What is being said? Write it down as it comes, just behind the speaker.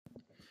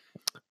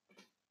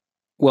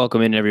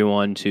Welcome in,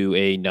 everyone, to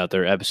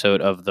another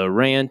episode of The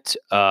Rant.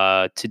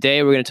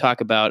 Today, we're going to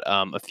talk about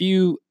a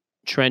few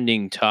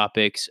trending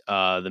topics.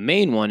 The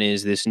main one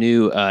is this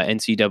new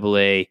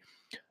NCAA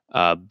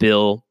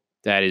bill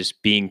that is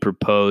being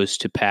proposed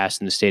to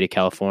pass in the state of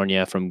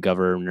California from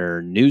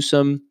Governor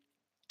Newsom.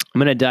 I'm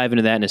going to dive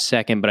into that in a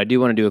second, but I do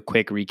want to do a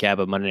quick recap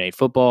of Monday Night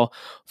Football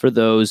for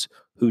those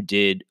who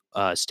did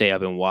stay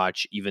up and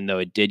watch, even though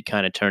it did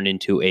kind of turn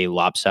into a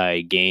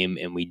lopsided game,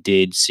 and we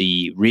did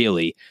see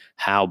really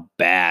how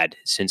bad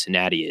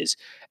Cincinnati is.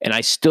 And I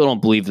still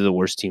don't believe they're the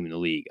worst team in the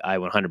league. I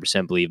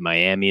 100% believe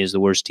Miami is the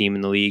worst team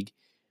in the league,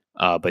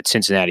 but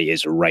Cincinnati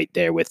is right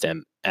there with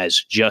them as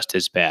just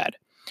as bad.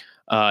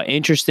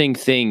 Interesting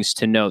things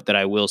to note that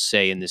I will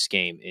say in this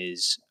game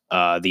is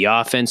the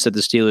offense that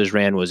the Steelers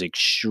ran was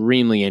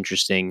extremely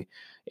interesting.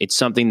 It's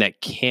something that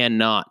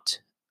cannot,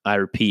 I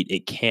repeat,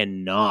 it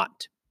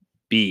cannot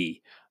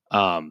be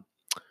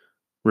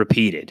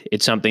repeated.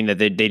 It's something that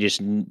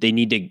they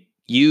need to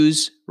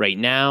use right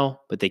now,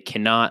 but they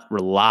cannot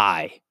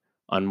rely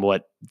on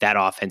what that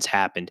offense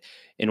happened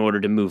in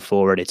order to move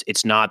forward.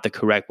 It's not the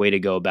correct way to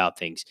go about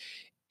things.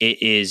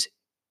 It is,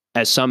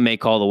 as some may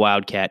call the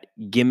Wildcat,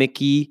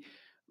 gimmicky.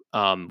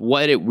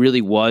 What it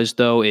really was,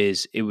 though,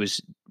 is it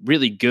was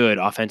really good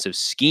offensive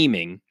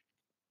scheming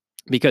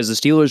because the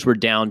Steelers were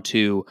down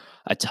to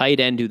a tight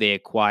end who they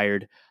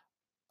acquired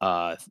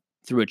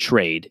through a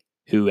trade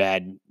who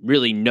had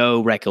really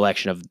no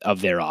recollection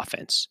of their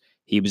offense.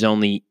 He was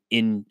only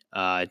in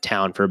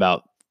town for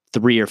about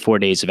 3 or 4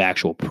 days of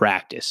actual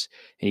practice,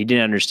 and he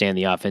didn't understand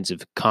the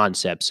offensive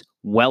concepts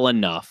well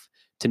enough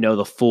to know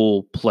the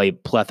full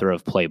plethora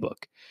of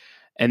playbook.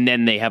 And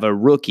then they have a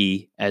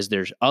rookie as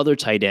their other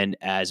tight end,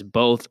 as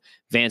both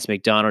Vance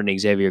McDonald and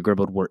Xavier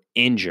Gerbold were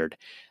injured.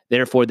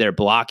 Therefore, their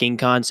blocking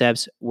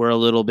concepts were a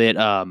little bit,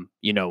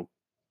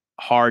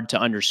 hard to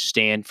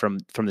understand from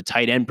the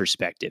tight end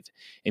perspective.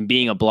 And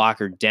being a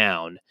blocker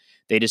down,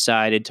 they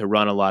decided to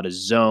run a lot of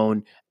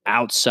zone,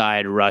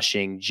 outside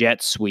rushing,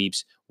 jet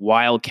sweeps,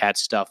 wildcat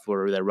stuff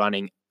where they're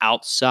running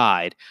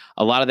outside.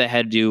 A lot of that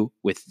had to do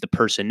with the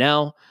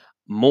personnel.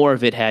 More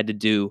of it had to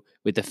do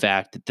with the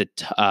fact that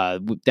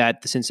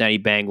the Cincinnati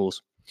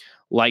Bengals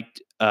liked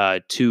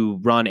to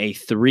run a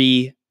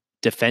 3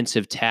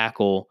 defensive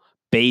tackle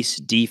base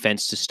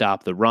defense to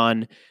stop the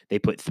run. They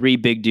put 3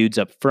 big dudes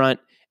up front,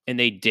 and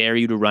they dare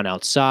you to run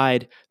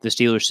outside. The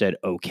Steelers said,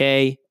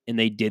 okay, and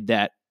they did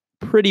that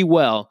pretty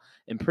well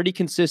and pretty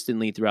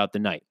consistently throughout the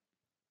night.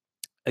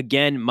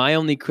 Again, my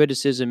only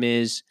criticism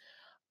is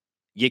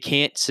you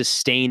can't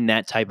sustain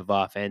that type of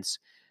offense.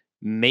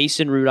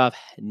 Mason Rudolph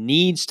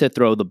needs to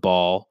throw the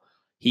ball.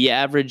 He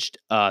averaged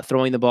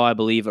throwing the ball, I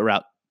believe,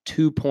 around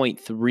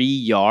 2.3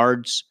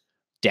 yards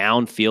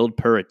downfield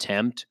per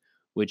attempt,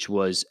 which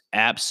was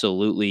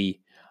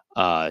absolutely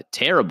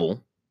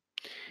terrible.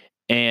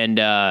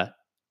 And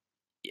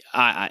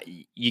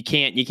you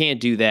can't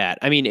do that.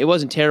 I mean, it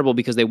wasn't terrible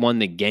because they won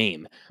the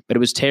game, but it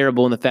was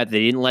terrible in the fact that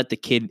they didn't let the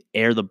kid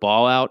air the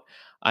ball out.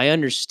 I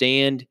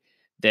understand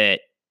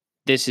that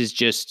this is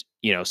just,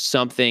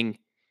 something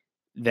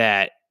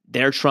that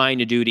they're trying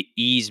to do to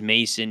ease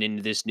Mason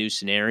into this new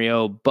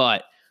scenario.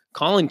 But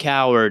Colin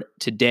Cowherd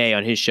today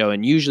on his show,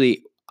 and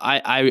usually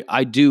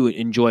I do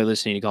enjoy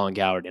listening to Colin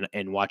Cowherd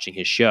and watching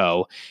his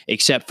show,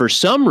 except for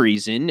some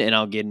reason, and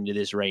I'll get into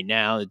this right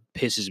now, it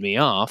pisses me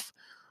off.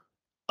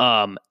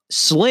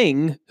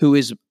 Sling, who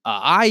is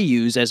I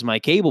use as my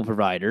cable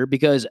provider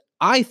because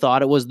I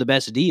thought it was the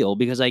best deal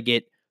because I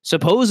get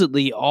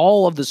supposedly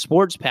all of the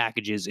sports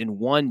packages in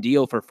one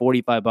deal for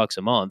 $45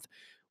 a month,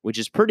 which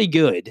is pretty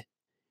good.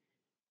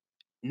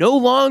 No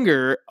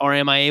longer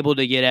am I able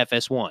to get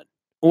FS1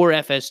 or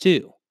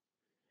FS2.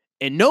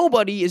 And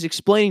nobody is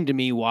explaining to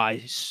me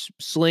why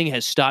Sling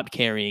has stopped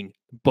carrying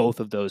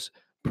both of those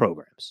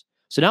programs.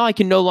 So now I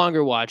can no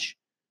longer watch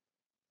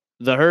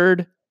The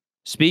Herd,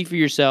 Speak for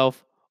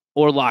Yourself,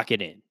 or Lock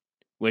It In,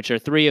 which are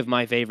 3 of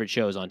my favorite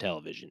shows on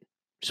television,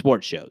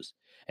 sports shows.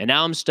 And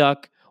now I'm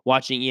stuck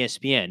watching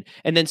ESPN.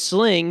 And then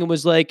Sling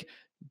was like,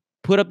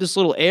 put up this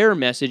little error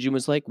message and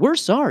was like, we're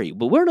sorry,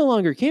 but we're no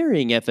longer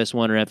carrying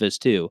FS1 or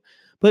FS2.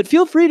 But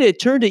feel free to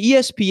turn to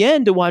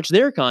ESPN to watch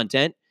their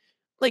content.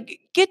 Like,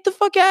 get the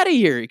fuck out of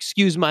here.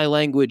 Excuse my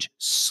language.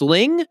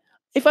 Sling?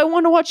 If I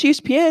wanted to watch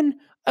ESPN,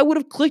 I would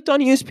have clicked on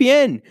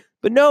ESPN.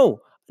 But no,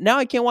 now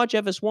I can't watch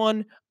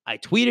FS1. I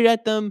tweeted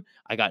at them.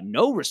 I got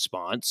no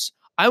response.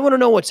 I want to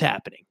know what's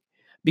happening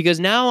because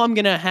now I'm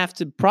going to have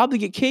to probably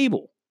get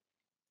cable,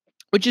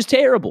 which is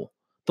terrible.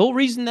 The whole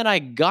reason that I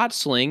got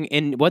Sling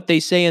and what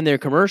they say in their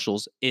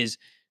commercials is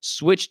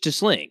switch to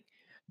Sling.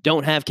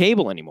 Don't have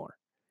cable anymore.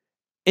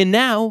 And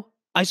now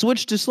I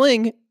switched to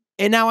Sling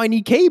and now I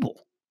need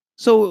cable.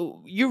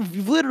 So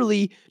you've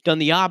literally done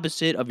the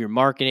opposite of your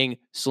marketing.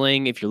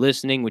 Sling, if you're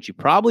listening, which you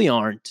probably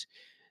aren't,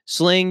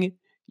 Sling,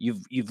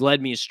 you've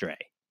led me astray.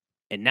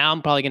 And now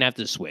I'm probably going to have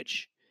to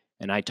switch.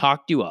 And I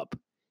talked you up.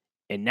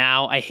 And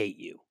now I hate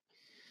you.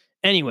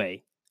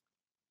 Anyway,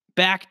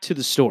 back to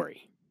the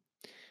story.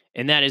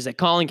 And that is that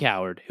Colin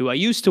Cowherd, who I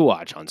used to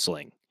watch on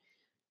Sling,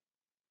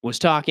 was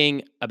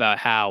talking about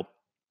how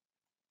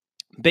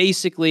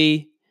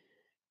basically,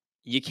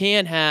 you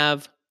can't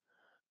have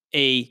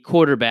a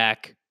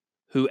quarterback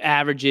who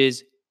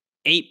averages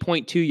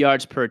 8.2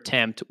 yards per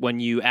attempt when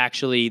you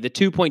actually, the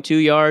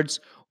 2.2 yards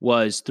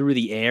was through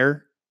the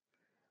air,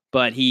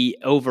 but he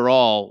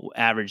overall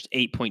averaged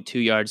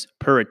 8.2 yards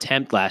per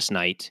attempt last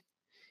night.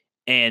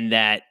 And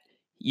that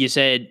he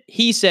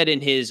said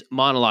in his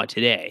monologue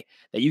today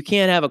that you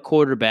can't have a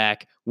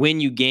quarterback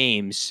win you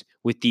games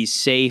with these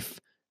safe,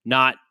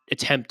 not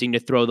attempting to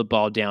throw the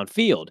ball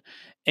downfield.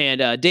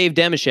 And Dave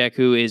Demeshek,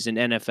 who is an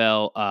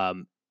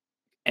NFL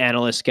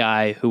analyst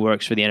guy who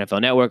works for the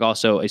NFL Network,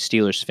 also a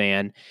Steelers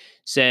fan,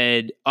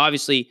 said,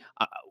 obviously,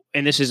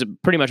 and this is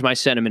pretty much my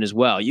sentiment as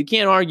well, you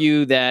can't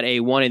argue that a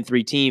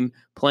 1-3 team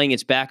playing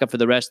its backup for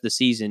the rest of the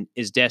season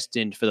is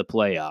destined for the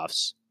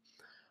playoffs.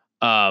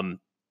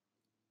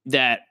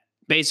 That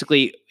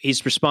basically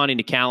he's responding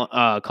to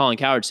Colin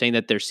Cowherd saying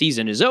that their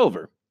season is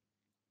over.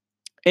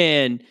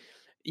 And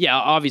yeah,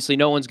 obviously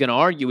no one's going to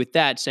argue with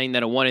that, saying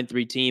that a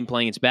 1-3 team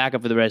playing its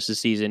backup for the rest of the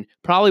season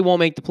probably won't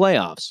make the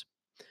playoffs.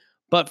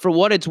 But for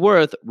what it's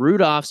worth,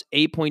 Rudolph's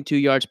 8.2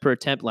 yards per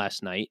attempt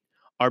last night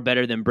are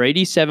better than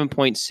Brady's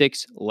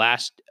 7.6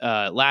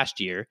 last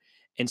year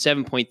and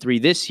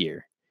 7.3 this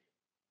year.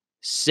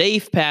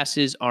 Safe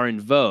passes are in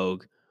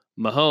vogue.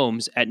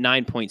 Mahomes at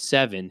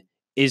 9.7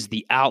 is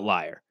the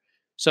outlier.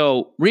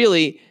 So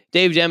really,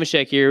 Dave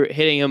Demeshek here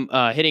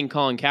hitting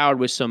Colin Cowherd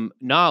with some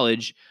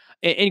knowledge.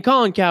 And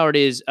Colin Cowherd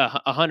is 100%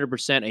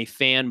 a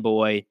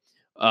fanboy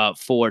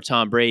for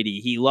Tom Brady.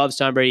 He loves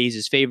Tom Brady. He's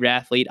his favorite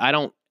athlete. I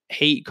don't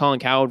hate Colin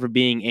Cowherd for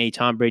being a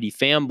Tom Brady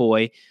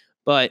fanboy,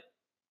 but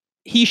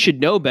he should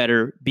know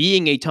better,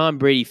 being a Tom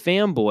Brady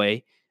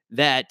fanboy,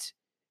 that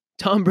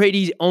Tom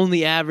Brady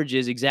only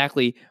averages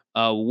exactly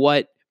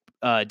what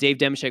Dave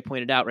Demeshek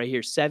pointed out right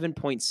here,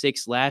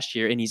 7.6 last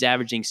year, and he's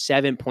averaging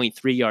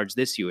 7.3 yards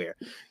this year.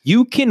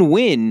 You can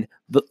win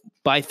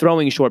by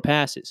throwing short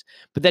passes,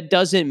 but that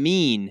doesn't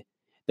mean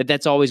that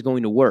that's always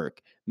going to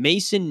work.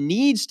 Mason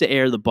needs to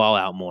air the ball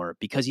out more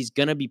because he's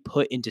going to be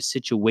put into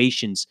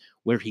situations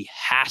where he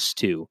has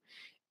to.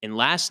 And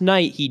last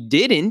night he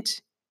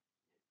didn't,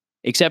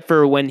 except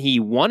for when he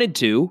wanted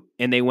to,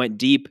 and they went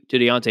deep to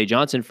Deontay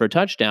Johnson for a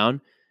touchdown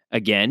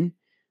again.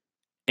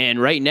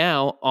 And right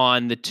now,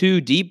 on the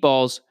two deep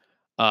balls,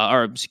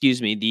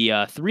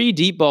 the 3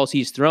 deep balls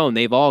he's thrown,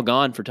 they've all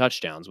gone for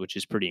touchdowns, which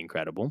is pretty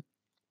incredible.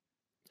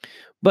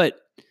 But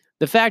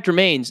the fact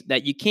remains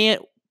that you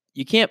can't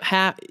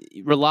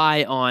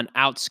rely on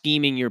out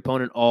scheming your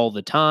opponent all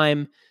the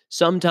time.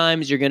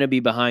 Sometimes you're going to be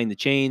behind the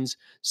chains.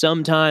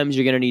 Sometimes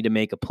you're going to need to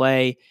make a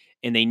play.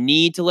 And they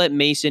need to let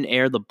Mason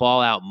air the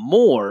ball out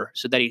more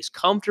so that he's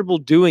comfortable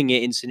doing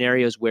it in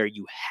scenarios where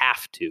you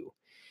have to.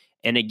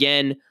 And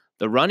again,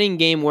 the running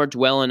game worked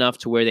well enough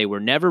to where they were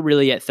never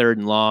really at 3rd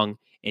and long,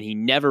 and he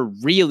never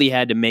really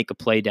had to make a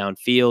play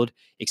downfield,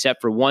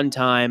 except for one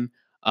time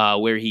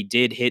where he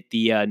did hit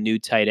the new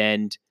tight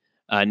end,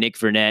 Nick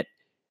Vernett,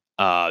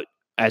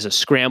 as a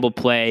scramble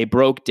play,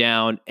 broke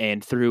down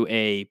and threw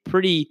a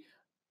pretty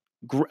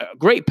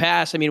great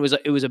pass. I mean,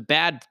 it was a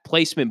bad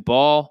placement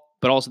ball,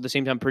 but also at the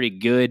same time pretty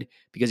good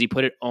because he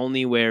put it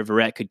only where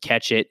Verrett could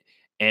catch it.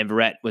 And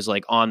Verrett was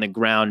like on the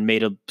ground,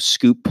 made a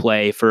scoop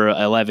play for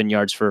 11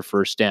 yards for a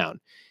first down.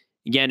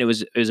 Again, it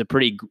was a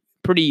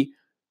pretty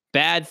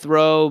bad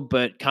throw,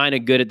 but kind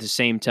of good at the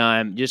same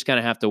time. You just kind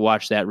of have to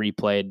watch that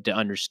replay to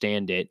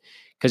understand it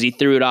because he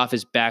threw it off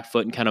his back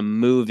foot and kind of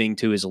moving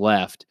to his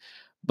left.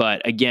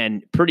 But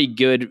again, pretty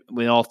good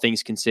when all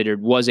things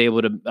considered. Verrett was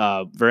able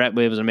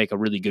to make a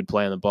really good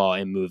play on the ball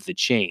and move the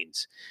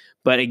chains.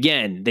 But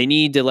again, they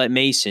need to let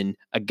Mason,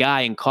 a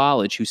guy in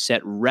college who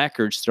set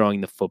records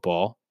throwing the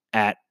football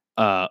at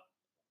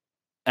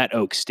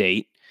Oak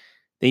State,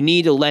 they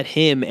need to let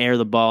him air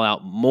the ball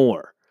out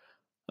more.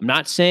 I'm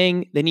not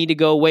saying they need to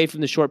go away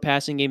from the short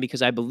passing game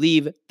because I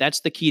believe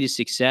that's the key to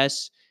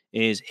success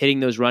is hitting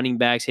those running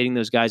backs, hitting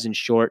those guys in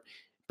short.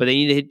 But they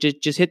need to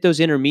just hit those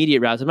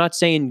intermediate routes. I'm not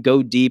saying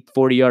go deep,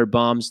 40-yard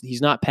bombs.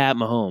 He's not Pat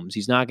Mahomes.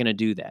 He's not going to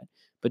do that.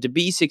 But to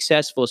be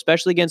successful,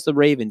 especially against the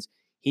Ravens,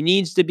 he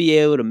needs to be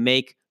able to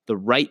make the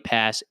right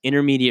pass,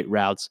 intermediate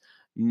routes,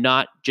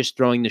 not just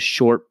throwing the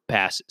short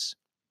passes.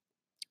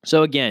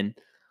 So again,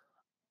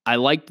 I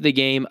liked the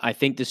game. I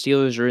think the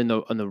Steelers are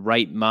on the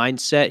right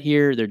mindset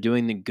here. They're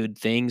doing the good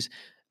things.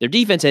 Their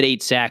defense had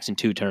 8 sacks and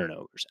 2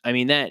 turnovers. I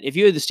mean, that if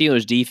you had the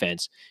Steelers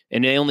defense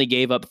and they only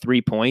gave up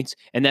 3 points,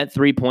 and that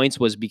 3 points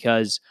was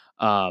because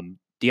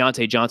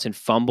Deontay Johnson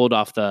fumbled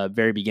off the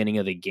very beginning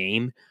of the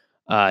game,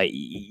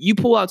 you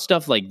pull out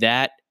stuff like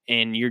that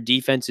and your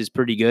defense is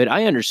pretty good.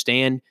 I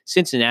understand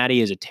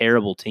Cincinnati is a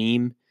terrible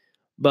team,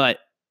 but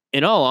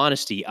in all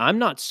honesty, I'm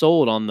not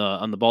sold on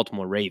the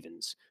Baltimore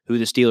Ravens, who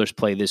the Steelers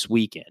play this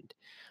weekend.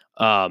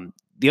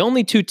 The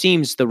only 2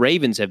 teams the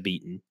Ravens have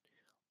beaten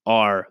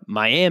are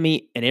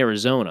Miami and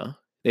Arizona.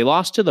 They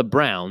lost to the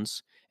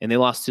Browns and they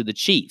lost to the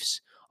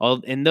Chiefs.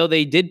 And though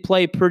they did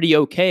play pretty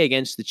okay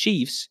against the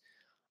Chiefs,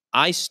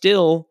 I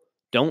still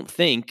don't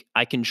think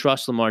I can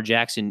trust Lamar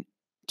Jackson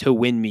to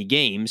win me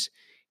games.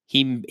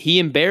 He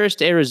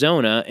embarrassed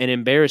Arizona and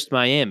embarrassed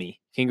Miami.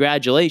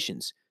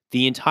 Congratulations.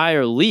 The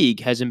entire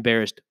league has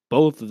embarrassed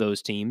both of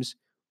those teams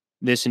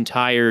this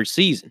entire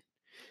season.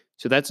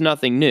 So that's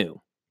nothing new.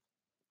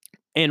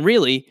 And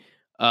really,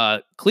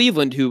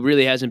 Cleveland, who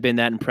really hasn't been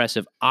that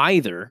impressive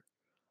either,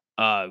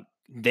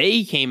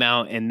 they came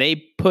out and they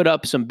put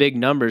up some big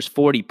numbers,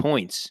 40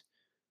 points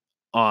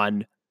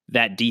on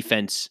that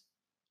defense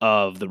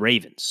of the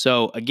Ravens.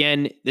 So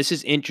again, this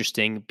is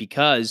interesting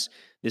because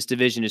this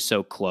division is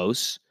so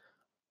close.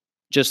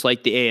 Just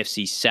like the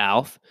AFC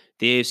South,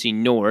 the AFC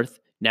North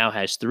now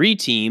has three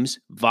teams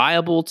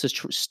viable to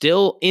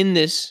still in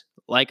this,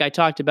 like I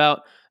talked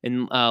about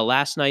in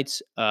last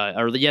night's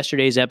or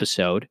yesterday's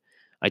episode.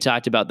 I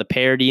talked about the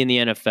parity in the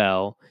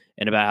NFL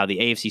and about how the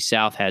AFC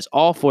South has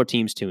all four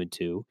teams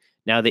 2-2.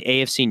 Now the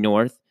AFC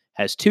North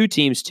has two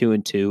teams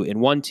 2-2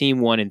 and one team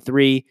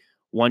 1-3,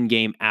 one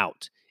game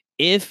out.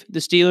 If the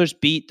Steelers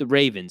beat the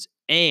Ravens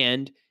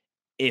and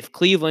if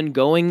Cleveland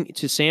going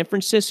to San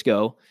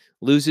Francisco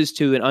loses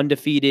to an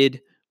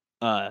undefeated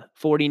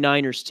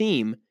 49ers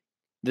team,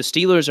 the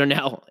Steelers are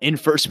now in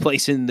first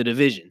place in the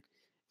division.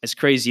 As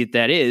crazy as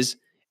that is,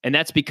 and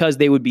that's because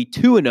they would be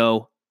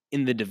 2-0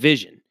 in the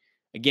division.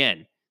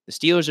 Again, the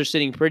Steelers are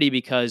sitting pretty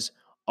because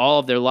all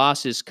of their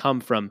losses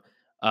come from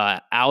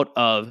out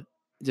of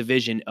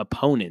division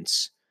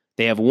opponents.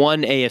 They have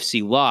one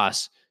AFC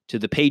loss to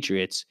the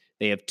Patriots.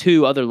 They have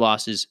two other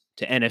losses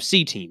to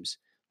NFC teams.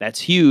 That's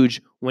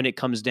huge when it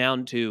comes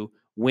down to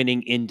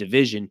winning in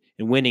division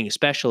and winning,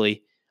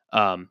 especially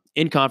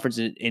in conference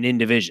and in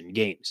division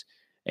games.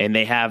 And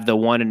they have the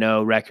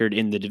 1-0 record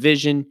in the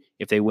division.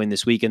 If they win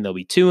this weekend, they'll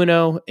be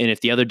 2-0. And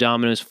if the other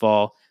dominoes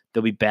fall,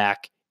 they'll be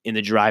back in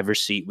the driver's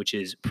seat, which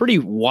is pretty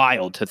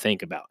wild to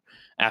think about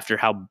after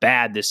how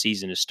bad this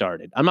season has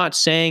started. I'm not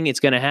saying it's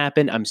going to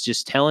happen. I'm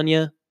just telling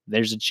you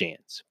there's a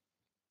chance.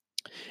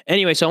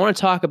 Anyway, so I want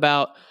to talk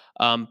about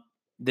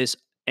this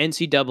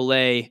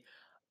NCAA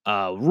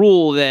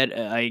rule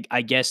that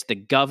I guess the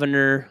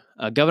Governor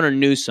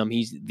Newsom,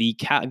 he's the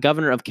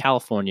governor of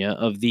California,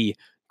 of the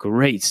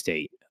great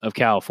state of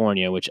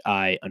California, which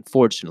I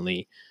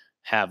unfortunately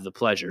have the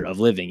pleasure of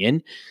living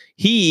in.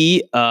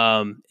 He,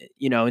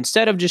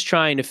 instead of just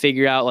trying to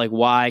figure out like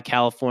why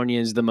California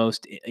is the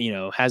most,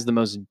 has the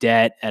most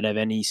debt out of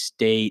any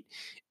state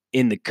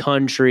in the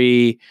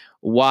country,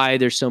 why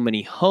there's so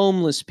many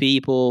homeless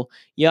people,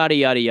 yada,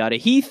 yada, yada.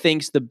 He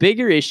thinks the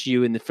bigger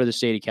issue for the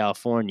state of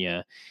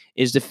California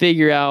is to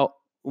figure out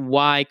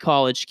why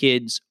college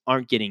kids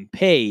aren't getting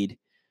paid.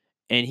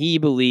 And he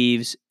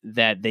believes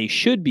that they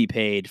should be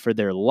paid for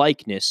their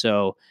likeness.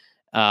 So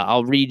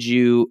I'll read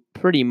you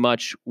pretty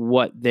much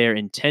what their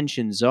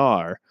intentions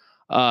are.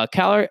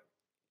 Governor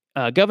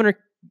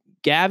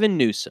Gavin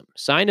Newsom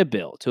signed a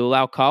bill to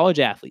allow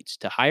college athletes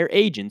to hire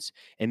agents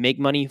and make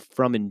money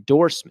from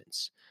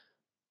endorsements.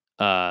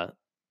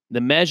 The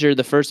measure,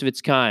 the first of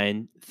its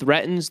kind,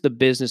 threatens the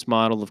business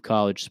model of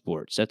college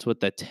sports. That's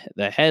what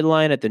the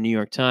headline at the New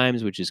York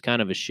Times, which is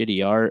kind of a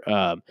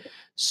shitty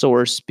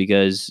source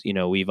because,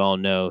 we've all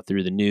know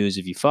through the news,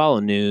 if you follow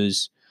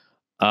news,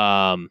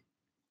 the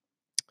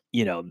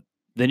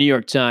New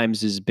York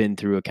Times has been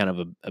through a kind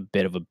of a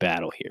bit of a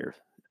battle here.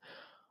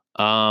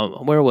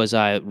 Where was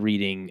I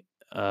reading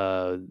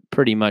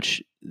pretty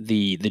much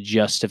the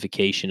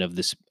justification of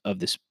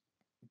this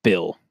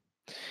bill?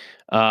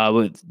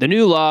 With the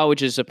new law,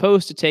 which is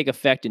supposed to take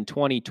effect in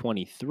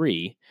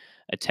 2023,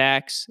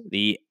 attacks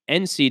the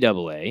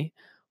NCAA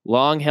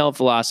long-held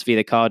philosophy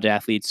that college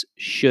athletes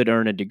should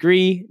earn a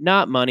degree,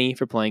 not money,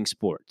 for playing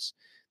sports.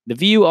 The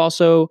view,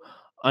 also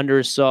under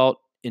assault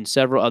in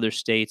several other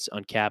states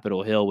on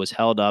Capitol Hill, was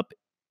held up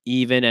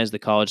even as the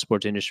college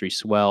sports industry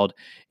swelled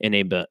in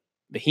a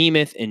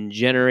behemoth and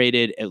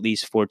generated at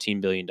least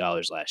 $14 billion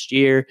last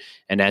year,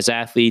 and as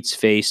athletes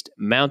faced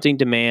mounting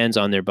demands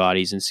on their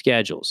bodies and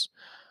schedules.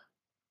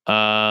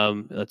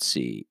 Let's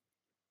see.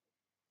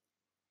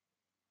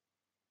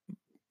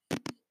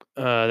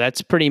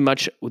 That's pretty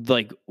much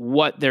like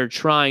what they're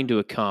trying to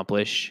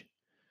accomplish.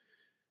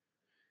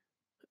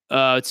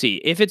 Let's see.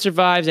 If it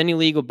survives any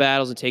legal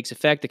battles and takes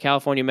effect, the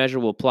California measure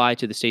will apply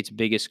to the state's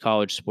biggest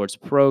college sports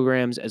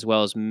programs, as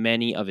well as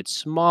many of its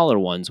smaller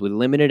ones. With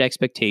limited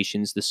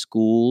expectations, the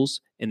schools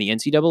and the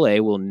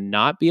NCAA will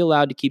not be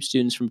allowed to keep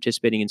students from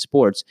participating in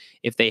sports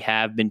if they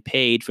have been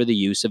paid for the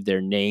use of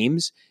their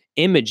names,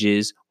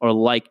 images, or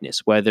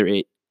likeness, whether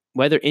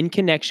in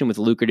connection with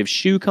lucrative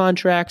shoe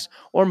contracts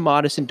or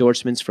modest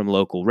endorsements from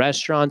local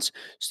restaurants.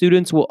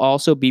 Students will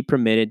also be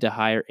permitted to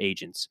hire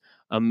agents,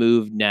 a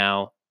move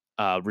now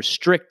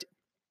restricted.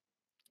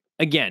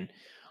 Again,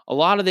 a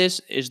lot of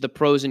this is the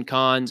pros and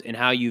cons and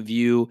how you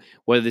view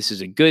whether this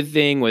is a good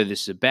thing, whether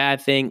this is a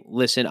bad thing.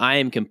 Listen, I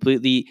am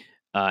completely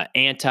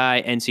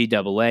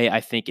anti-NCAA.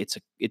 I think it's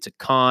a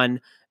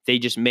con. They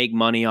just make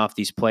money off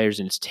these players,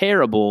 and it's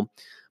terrible.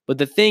 But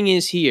the thing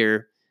is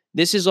here,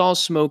 this is all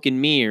smoke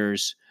and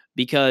mirrors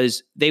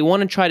because they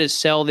want to try to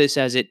sell this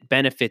as it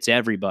benefits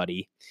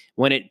everybody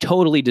when it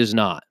totally does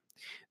not.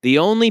 The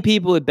only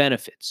people it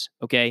benefits,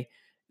 okay,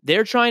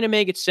 they're trying to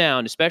make it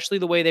sound, especially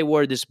the way they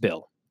word this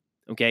bill,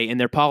 okay, and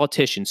they're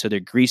politicians, so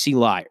they're greasy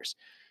liars,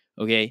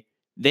 okay?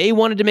 They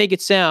wanted to make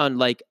it sound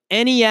like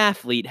any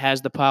athlete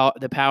has the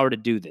power to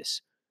do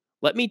this.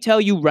 Let me tell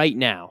you right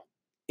now,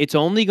 it's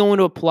only going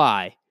to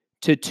apply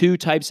to two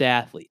types of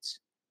athletes.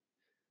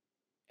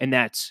 And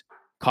that's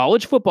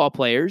college football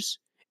players,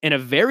 and a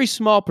very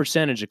small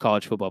percentage of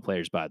college football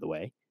players, by the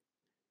way,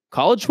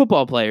 college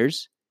football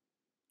players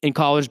and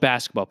college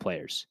basketball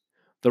players.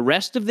 The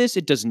rest of this,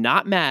 it does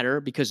not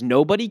matter because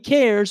nobody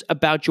cares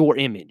about your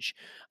image.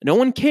 No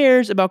one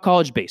cares about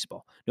college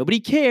baseball. Nobody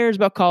cares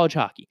about college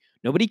hockey.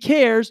 Nobody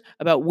cares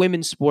about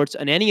women's sports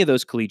on any of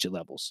those collegiate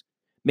levels.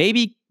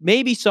 Maybe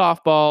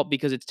softball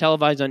because it's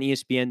televised on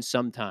ESPN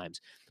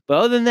sometimes. But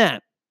other than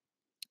that,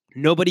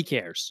 nobody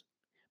cares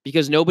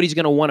because nobody's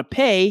going to want to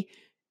pay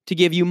to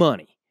give you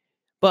money.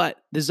 But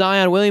the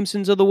Zion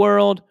Williamsons of the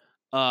world,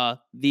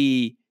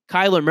 the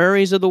Kyler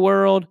Murrays of the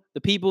world,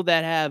 the people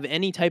that have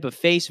any type of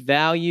face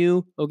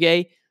value,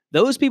 okay,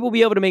 those people will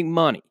be able to make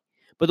money.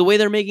 But the way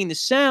they're making the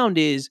sound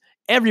is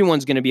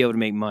everyone's going to be able to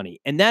make money.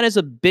 And that is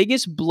the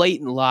biggest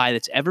blatant lie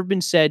that's ever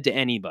been said to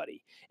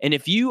anybody. And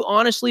if you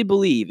honestly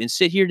believe and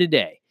sit here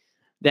today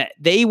that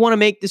they want to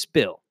make this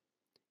bill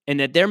and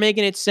that they're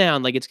making it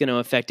sound like it's going to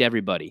affect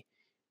everybody,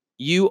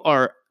 you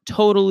are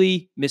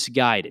totally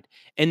misguided.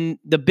 And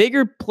the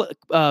bigger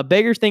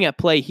thing at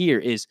play here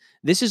is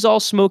this is all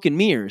smoke and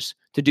mirrors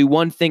to do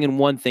one thing and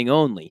one thing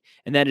only,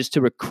 and that is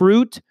to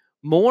recruit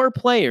more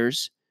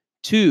players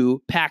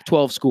to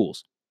Pac-12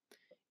 schools.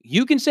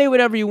 You can say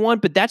whatever you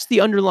want, but that's the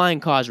underlying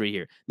cause right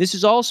here. This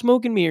is all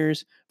smoke and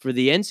mirrors for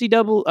the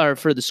NCAA or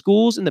for the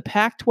schools in the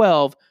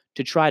Pac-12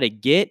 to try to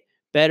get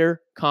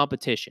better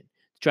competition,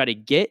 to try to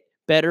get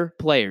better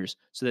players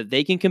so that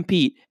they can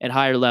compete at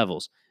higher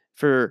levels,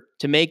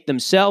 to make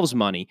themselves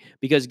money.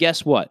 Because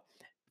guess what?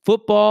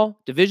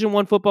 Football, Division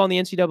I football in the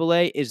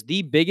NCAA is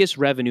the biggest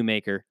revenue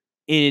maker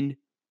in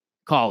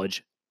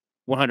college,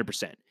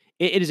 100%.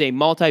 It is a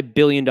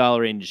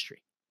multi-billion-dollar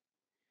industry.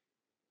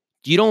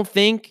 You don't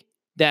think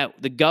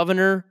that the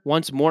governor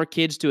wants more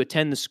kids to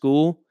attend the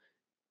school?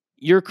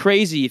 You're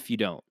crazy if you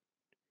don't.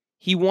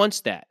 He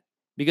wants that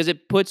because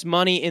it puts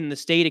money in the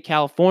state of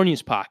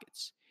California's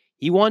pockets.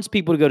 He wants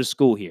people to go to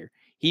school here.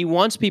 He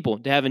wants people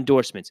to have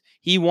endorsements.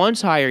 He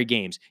wants higher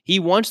games. He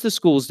wants the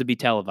schools to be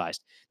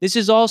televised. This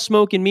is all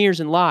smoke and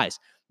mirrors and lies.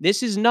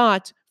 This is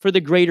not for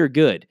the greater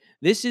good.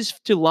 This is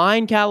to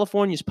line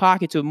California's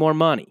pockets with more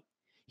money.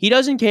 He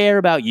doesn't care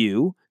about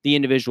you, the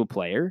individual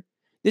player.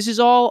 This is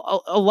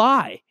all a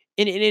lie,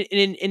 and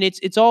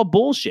it's all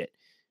bullshit.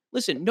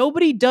 Listen,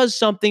 nobody does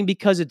something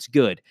because it's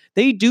good.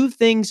 They do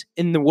things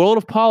in the world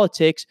of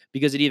politics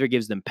because it either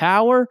gives them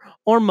power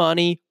or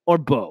money or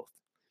both.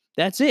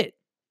 That's it.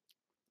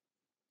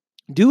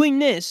 Doing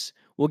this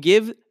will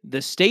give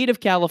the state of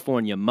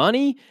California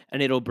money,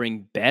 and it'll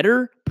bring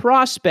better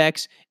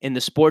prospects in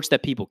the sports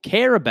that people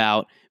care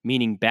about,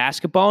 meaning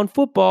basketball and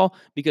football,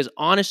 because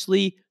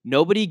honestly,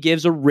 nobody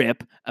gives a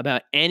rip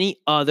about any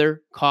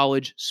other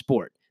college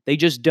sport. They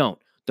just don't.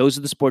 Those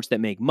are the sports that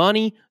make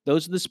money.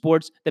 Those are the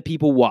sports that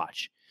people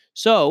watch.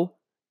 So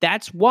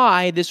that's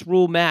why this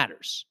rule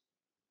matters.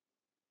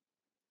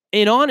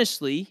 And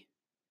honestly,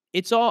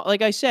 it's all,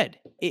 like I said,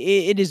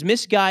 it is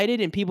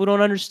misguided and people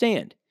don't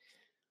understand.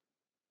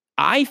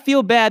 I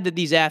feel bad that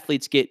these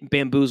athletes get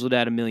bamboozled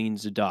out of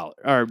millions of dollars,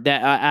 or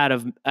that out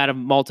of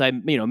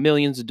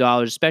millions of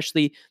dollars,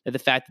 especially the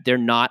fact that they're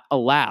not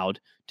allowed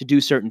to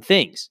do certain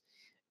things.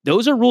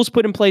 Those are rules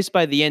put in place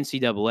by the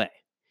NCAA.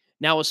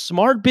 Now, a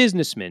smart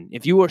businessman,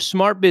 if you were a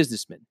smart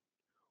businessman,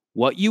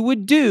 what you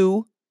would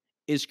do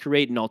is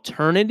create an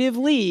alternative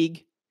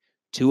league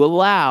to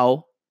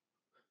allow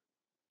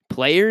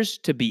players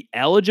to be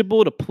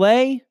eligible to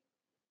play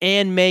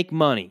and make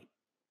money.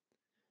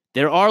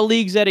 There are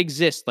leagues that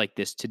exist like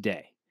this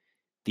today.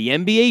 The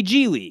NBA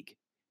G League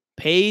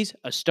pays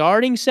a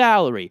starting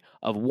salary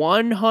of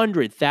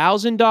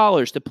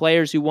 $100,000 to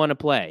players who want to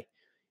play.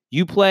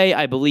 You play,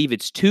 I believe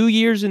it's 2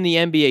 years in the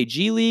NBA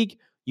G League,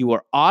 you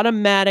are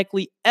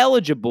automatically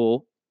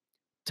eligible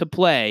to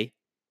play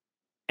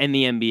in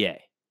the NBA.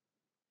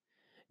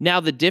 Now,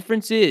 the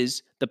difference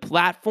is the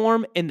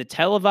platform and the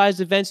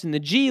televised events in the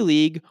G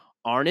League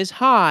aren't as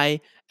high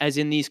as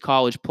in these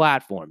college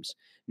platforms.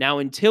 Now,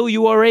 until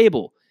you are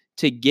able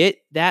to get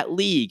that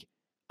league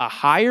a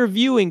higher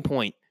viewing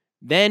point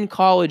than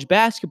college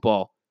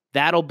basketball,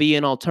 that'll be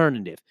an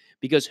alternative.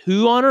 Because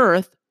who on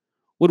earth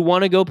would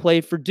want to go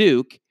play for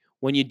Duke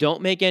when you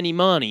don't make any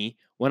money,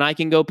 when I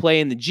can go play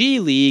in the G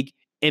League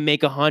and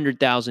make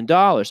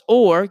 $100,000,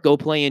 or go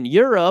play in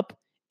Europe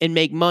and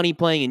make money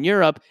playing in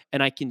Europe,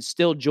 and I can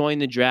still join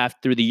the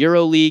draft through the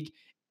Euro League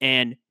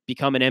and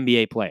become an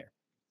NBA player?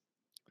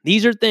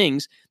 These are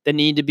things that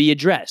need to be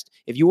addressed.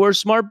 If you were a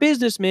smart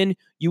businessman,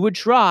 you would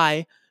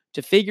try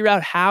to figure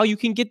out how you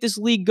can get this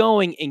league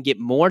going and get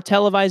more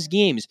televised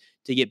games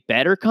to get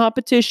better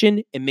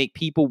competition and make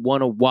people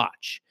want to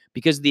watch.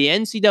 Because the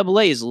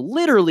NCAA is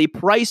literally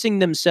pricing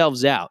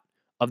themselves out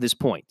of this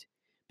point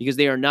because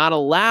they are not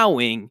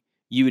allowing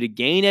you to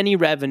gain any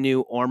revenue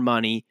or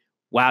money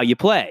while you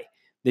play.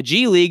 The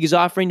G League is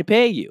offering to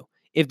pay you.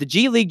 If the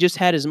G League just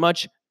had as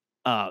much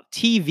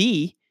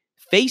TV,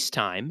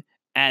 FaceTime,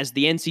 as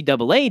the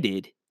NCAA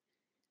did,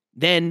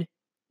 then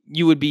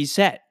you would be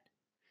set.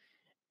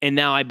 And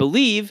now I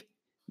believe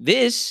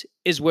this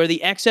is where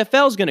the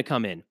XFL is going to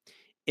come in.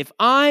 If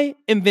I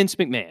am Vince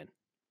McMahon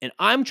and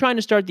I'm trying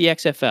to start the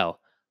XFL,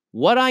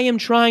 what I am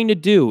trying to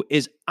do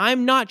is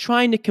I'm not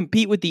trying to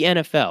compete with the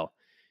NFL.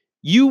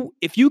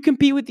 If you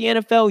compete with the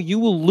NFL, you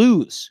will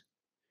lose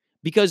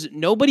because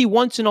nobody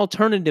wants an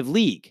alternative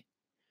league.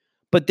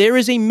 But there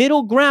is a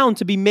middle ground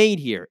to be made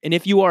here. And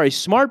if you are a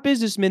smart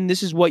businessman,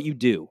 this is what you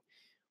do.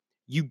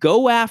 You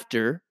go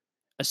after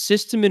a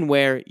system in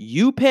where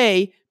you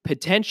pay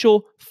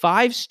potential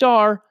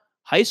 5-star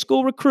high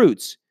school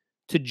recruits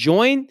to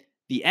join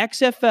the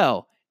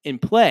XFL and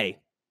play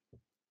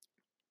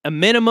a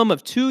minimum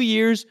of 2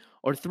 years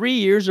or 3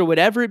 years or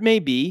whatever it may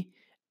be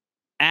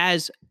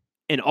as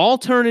an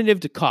alternative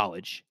to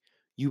college.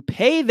 You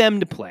pay them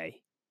to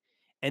play,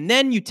 and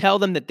then you tell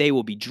them that they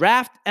will be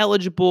draft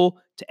eligible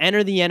to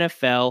enter the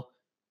NFL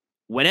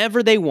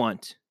whenever they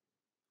want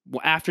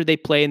after they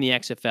play in the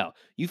XFL.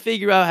 You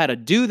figure out how to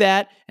do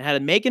that and how to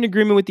make an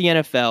agreement with the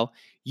NFL.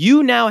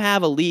 You now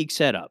have a league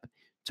set up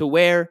to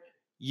where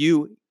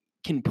you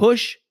can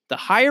push the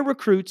higher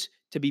recruits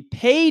to be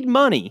paid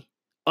money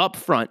up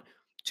front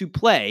to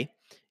play,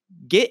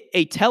 get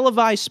a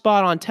televised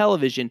spot on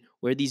television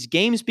where these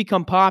games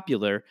become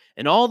popular,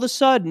 and all of a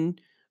sudden,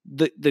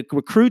 the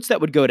recruits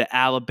that would go to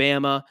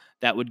Alabama,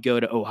 that would go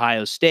to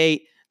Ohio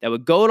State, that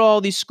would go to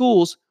all these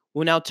schools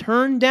will now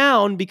turn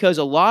down because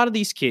a lot of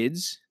these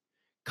kids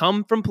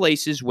come from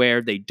places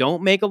where they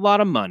don't make a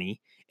lot of money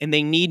and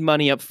they need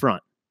money up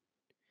front.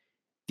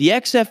 The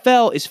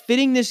XFL is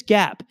fitting this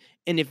gap,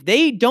 and if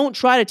they don't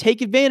try to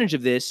take advantage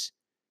of this,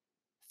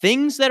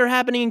 things that are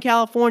happening in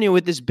California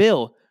with this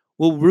bill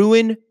will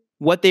ruin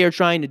what they are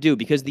trying to do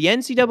because the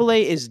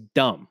NCAA is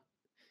dumb,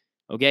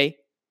 okay?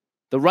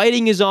 The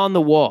writing is on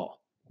the wall.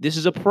 This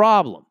is a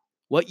problem.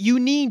 What you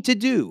need to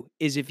do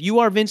is, if you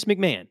are Vince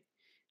McMahon,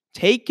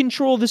 take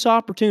control of this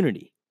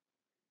opportunity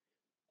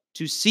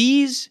to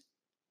seize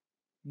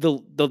the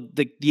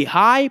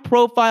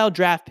high-profile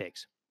draft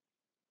picks.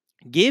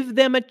 Give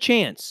them a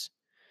chance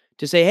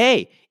to say,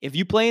 hey, if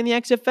you play in the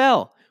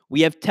XFL,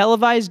 we have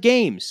televised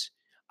games.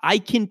 I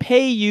can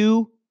pay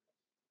you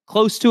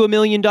close to $1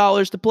 million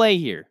to play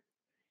here.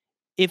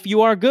 If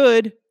you are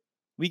good,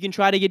 we can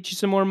try to get you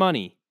some more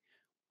money.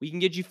 We can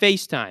get you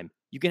FaceTime.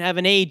 You can have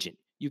an agent.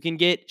 You can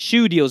get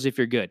shoe deals if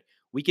you're good.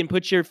 We can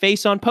put your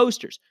face on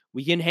posters.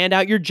 We can hand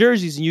out your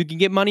jerseys and you can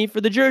get money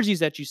for the jerseys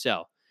that you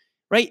sell,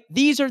 right?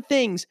 These are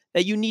things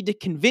that you need to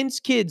convince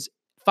kids,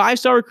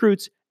 5-star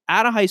recruits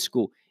out of high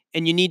school,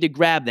 and you need to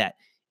grab that.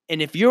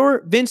 And if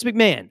you're Vince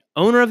McMahon,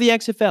 owner of the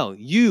XFL,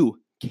 you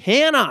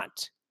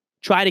cannot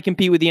try to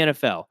compete with the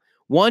NFL.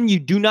 1, you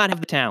do not have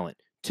the talent.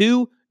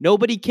 2,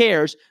 nobody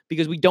cares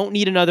because we don't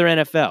need another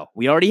NFL.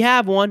 We already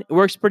have one. It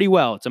works pretty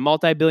well. It's a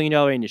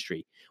multi-billion-dollar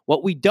industry.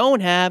 What we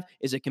don't have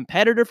is a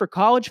competitor for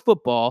college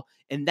football,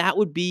 and that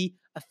would be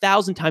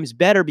 1,000 times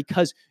better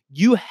because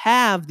you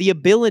have the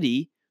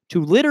ability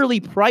to literally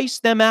price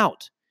them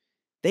out.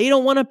 They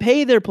don't want to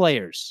pay their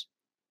players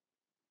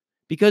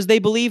because they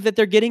believe that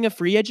they're getting a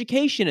free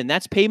education, and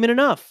that's payment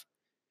enough.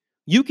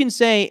 You can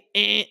say,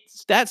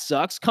 that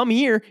sucks. Come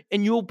here,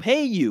 and we'll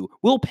pay you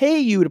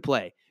to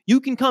play. You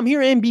can come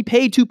here and be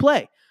paid to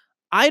play.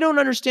 I don't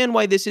understand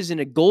why this isn't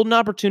a golden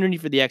opportunity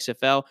for the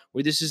XFL,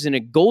 where this isn't a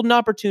golden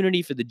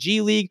opportunity for the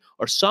G League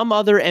or some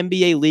other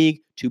NBA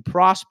league to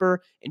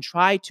prosper and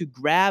try to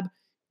grab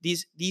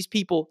these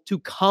people to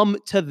come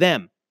to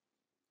them.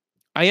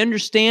 I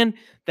understand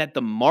that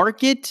the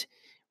market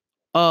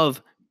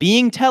of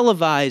being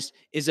televised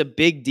is a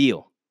big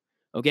deal,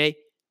 okay?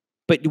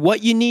 But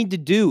what you need to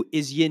do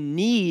is you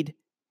need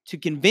to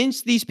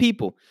convince these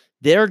people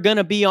they're going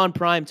to be on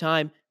prime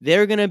time.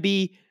 They're going to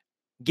be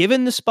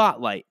given the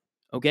spotlight,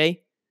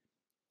 okay?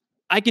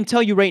 I can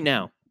tell you right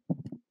now,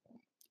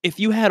 if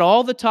you had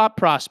all the top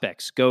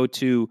prospects go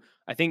to,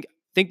 I think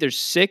there's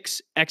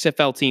 6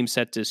 XFL teams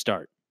set to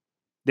start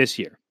this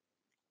year.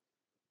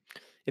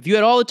 If you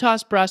had all the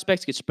top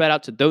prospects get spread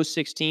out to those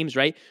 6 teams,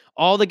 right?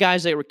 All the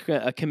guys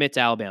that commit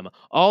to Alabama,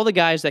 all the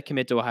guys that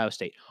commit to Ohio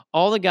State,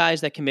 all the guys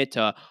that commit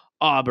to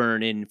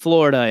Auburn and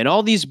Florida and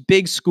all these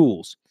big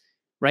schools,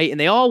 right? And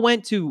they all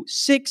went to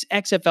 6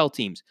 XFL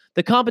teams.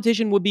 The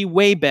competition would be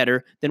way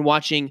better than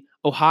watching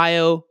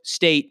Ohio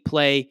State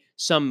play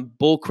some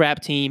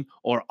bullcrap team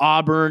or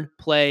Auburn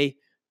play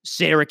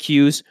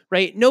Syracuse,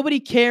 right? Nobody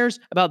cares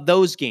about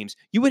those games.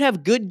 You would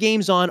have good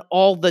games on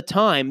all the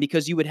time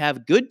because you would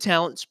have good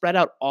talent spread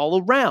out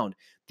all around.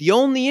 The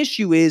only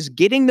issue is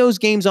getting those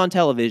games on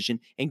television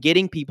and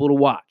getting people to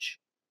watch.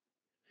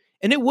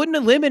 And it wouldn't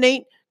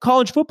eliminate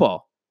college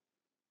football.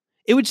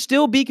 It would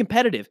still be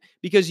competitive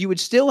because you would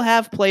still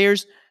have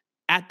players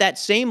at that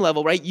same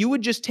level, right? You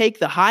would just take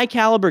the high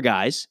caliber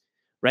guys,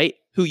 right,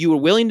 who you were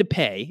willing to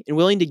pay and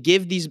willing to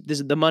give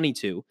the money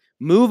to,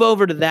 move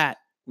over to that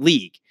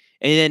league.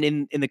 And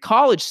then in the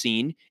college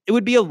scene, it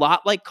would be a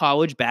lot like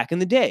college back in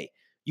the day.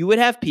 You would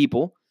have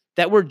people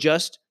that were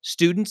just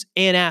students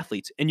and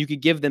athletes, and you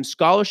could give them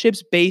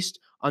scholarships based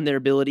on their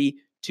ability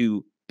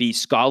to be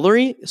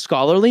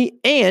scholarly,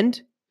 and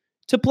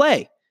to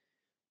play.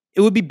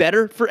 It would be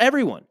better for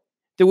everyone.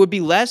 There would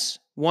be less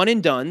one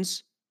and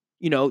dones,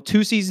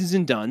 2 seasons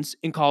and dones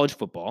in college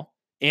football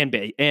and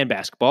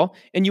basketball,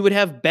 and you would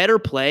have better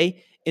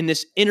play in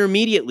this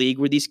intermediate league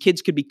where these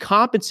kids could be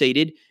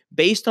compensated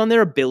based on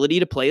their ability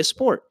to play a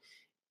sport.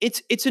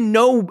 It's a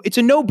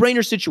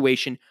no-brainer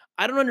situation.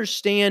 I don't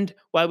understand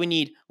why we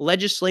need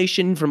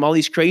legislation from all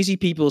these crazy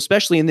people,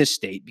 especially in this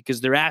state, because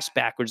they're ass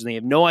backwards and they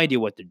have no idea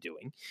what they're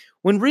doing.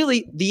 When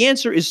really the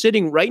answer is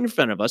sitting right in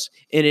front of us,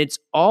 and it's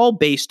all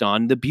based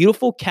on the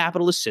beautiful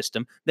capitalist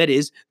system that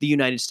is the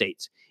United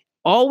States.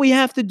 All we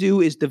have to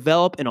do is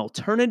develop an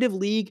alternative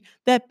league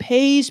that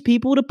pays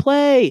people to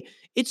play.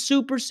 It's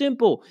super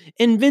simple.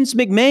 And Vince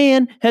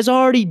McMahon has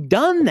already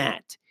done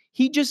that.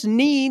 He just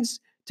needs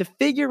to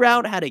figure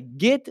out how to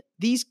get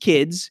these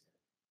kids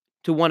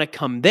to want to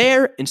come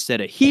there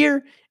instead of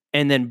here,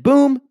 and then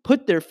boom,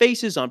 put their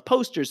faces on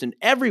posters and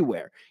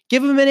everywhere.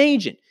 Give them an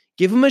agent,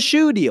 give them a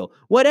shoe deal,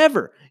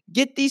 whatever.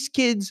 Get these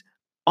kids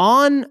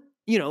on,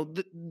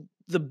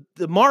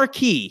 the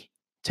marquee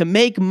to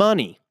make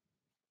money.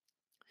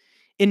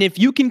 And if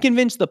you can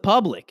convince the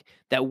public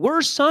that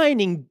we're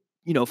signing,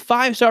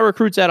 5-star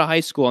recruits out of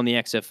high school on the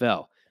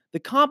XFL, the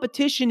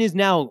competition is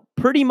now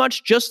pretty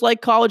much just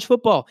like college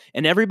football,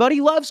 and everybody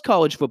loves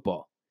college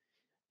football.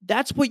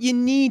 That's what you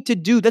need to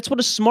do. That's what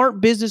a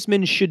smart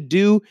businessman should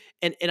do.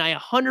 And I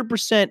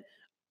 100%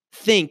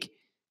 think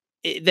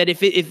that if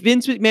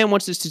Vince McMahon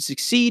wants us to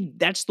succeed,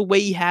 that's the way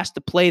he has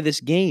to play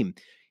this game.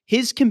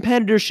 His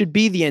competitor should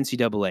be the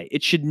NCAA.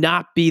 It should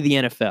not be the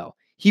NFL.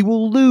 He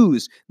will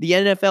lose. The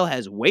NFL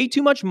has way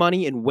too much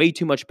money and way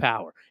too much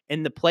power,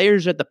 and the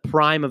players are at the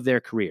prime of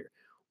their career.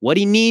 What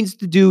he needs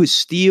to do is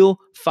steal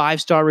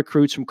 5-star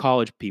recruits from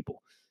college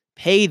people.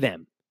 Pay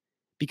them.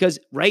 Because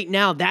right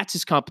now, that's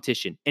his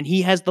competition, and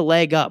he has the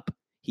leg up.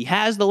 He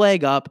has the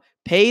leg up.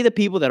 Pay the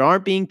people that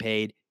aren't being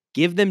paid.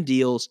 Give them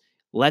deals.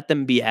 Let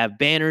them have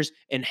banners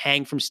and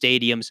hang from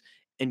stadiums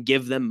and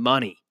give them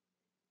money.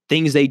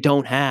 Things they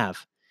don't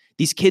have.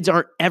 These kids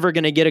aren't ever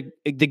going to get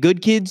the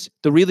good kids,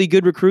 the really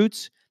good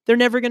recruits. They're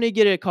never going to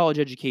get a college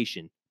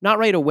education. Not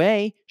right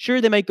away. Sure,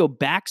 they might go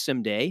back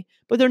someday,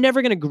 but they're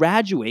never going to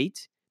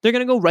graduate. They're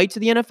going to go right to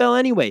the NFL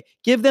anyway.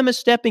 Give them a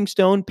stepping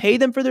stone, pay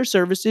them for their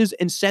services,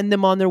 and send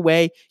them on their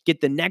way. Get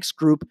the next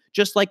group,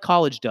 just like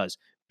college does.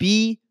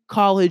 Be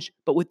college,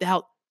 but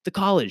without the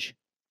college.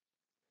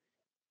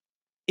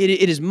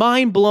 It is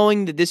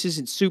mind-blowing that this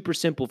isn't super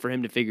simple for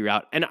him to figure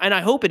out. And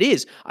I hope it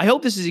is. I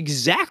hope this is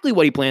exactly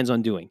what he plans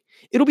on doing.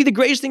 It'll be the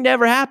greatest thing to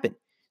ever happen.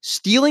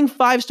 Stealing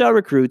 5-star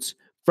recruits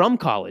from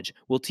college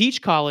will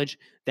teach college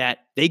that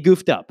they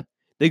goofed up.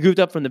 They goofed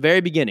up from the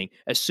very beginning.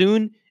 As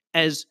soon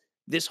as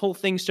this whole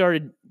thing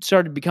started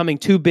becoming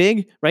too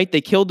big, right? They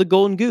killed the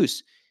golden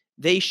goose.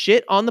 They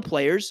shit on the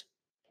players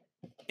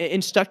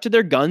and stuck to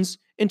their guns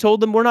and told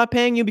them, we're not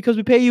paying you because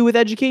we pay you with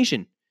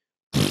education.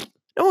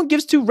 No one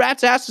gives two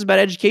rats' asses about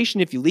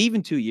education if you leave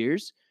in 2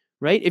 years,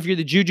 right? If you're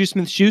the Juju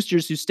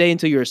Smith-Schusters who stay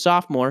until you're a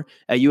sophomore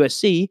at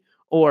USC,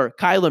 or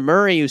Kyler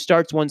Murray who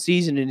starts one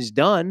season and is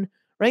done,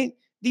 right?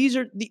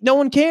 No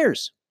one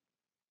cares.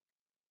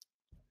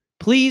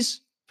 Please,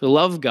 for the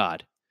love of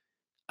God,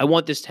 I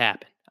want this to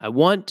happen. I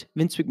want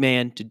Vince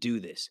McMahon to do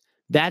this.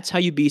 That's how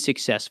you be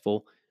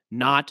successful,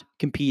 not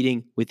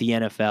competing with the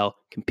NFL,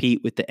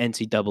 compete with the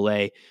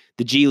NCAA,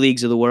 the G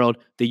Leagues of the world,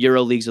 the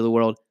Euro Leagues of the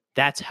world.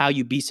 That's how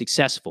you be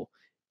successful.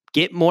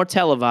 Get more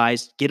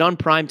televised, get on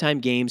primetime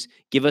games,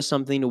 give us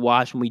something to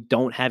watch when we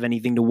don't have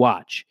anything to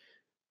watch,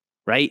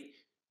 right?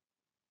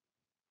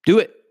 Do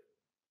it.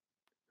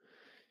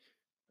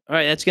 All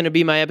right, that's going to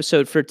be my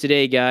episode for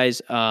today,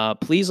 guys.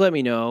 Please let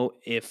me know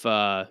if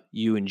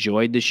you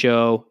enjoyed the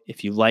show,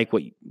 if you like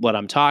what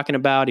I'm talking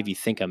about, if you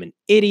think I'm an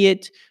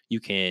idiot. You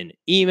can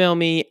email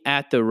me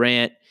at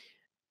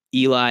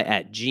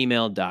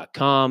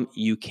theranteli@gmail.com.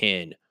 You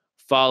can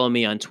follow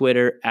me on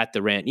Twitter at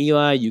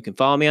 @theranteli. You can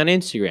follow me on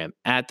Instagram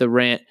at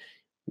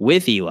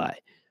 @therantwitheli.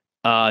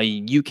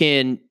 You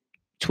can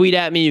tweet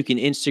at me. You can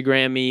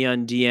Instagram me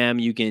on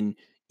DM. You can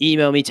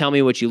email me. Tell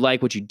me what you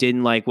like, what you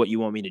didn't like, what you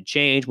want me to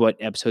change, what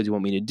episodes you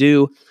want me to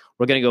do.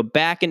 We're going to go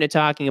back into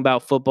talking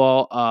about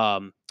football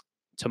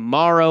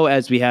tomorrow,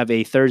 as we have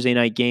a Thursday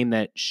night game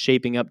that's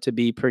shaping up to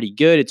be pretty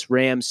good. It's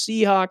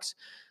Rams-Seahawks.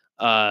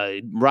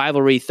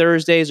 Rivalry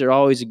Thursdays are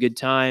always a good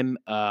time.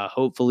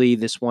 Hopefully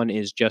this one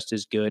is just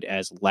as good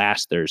as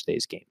last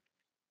Thursday's game.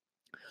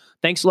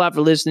 Thanks a lot for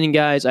listening,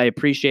 guys. I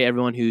appreciate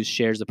everyone who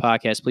shares the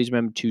podcast. Please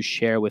remember to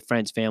share with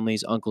friends,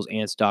 families, uncles,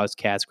 aunts, dogs,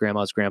 cats,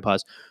 grandmas,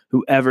 grandpas,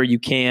 whoever you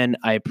can.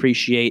 I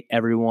appreciate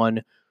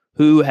everyone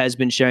who has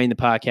been sharing the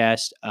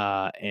podcast,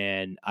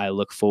 and I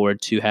look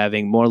forward to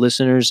having more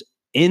listeners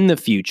in the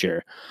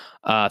future.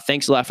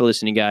 Thanks a lot for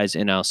listening, guys,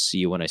 and I'll see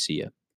you when I see you.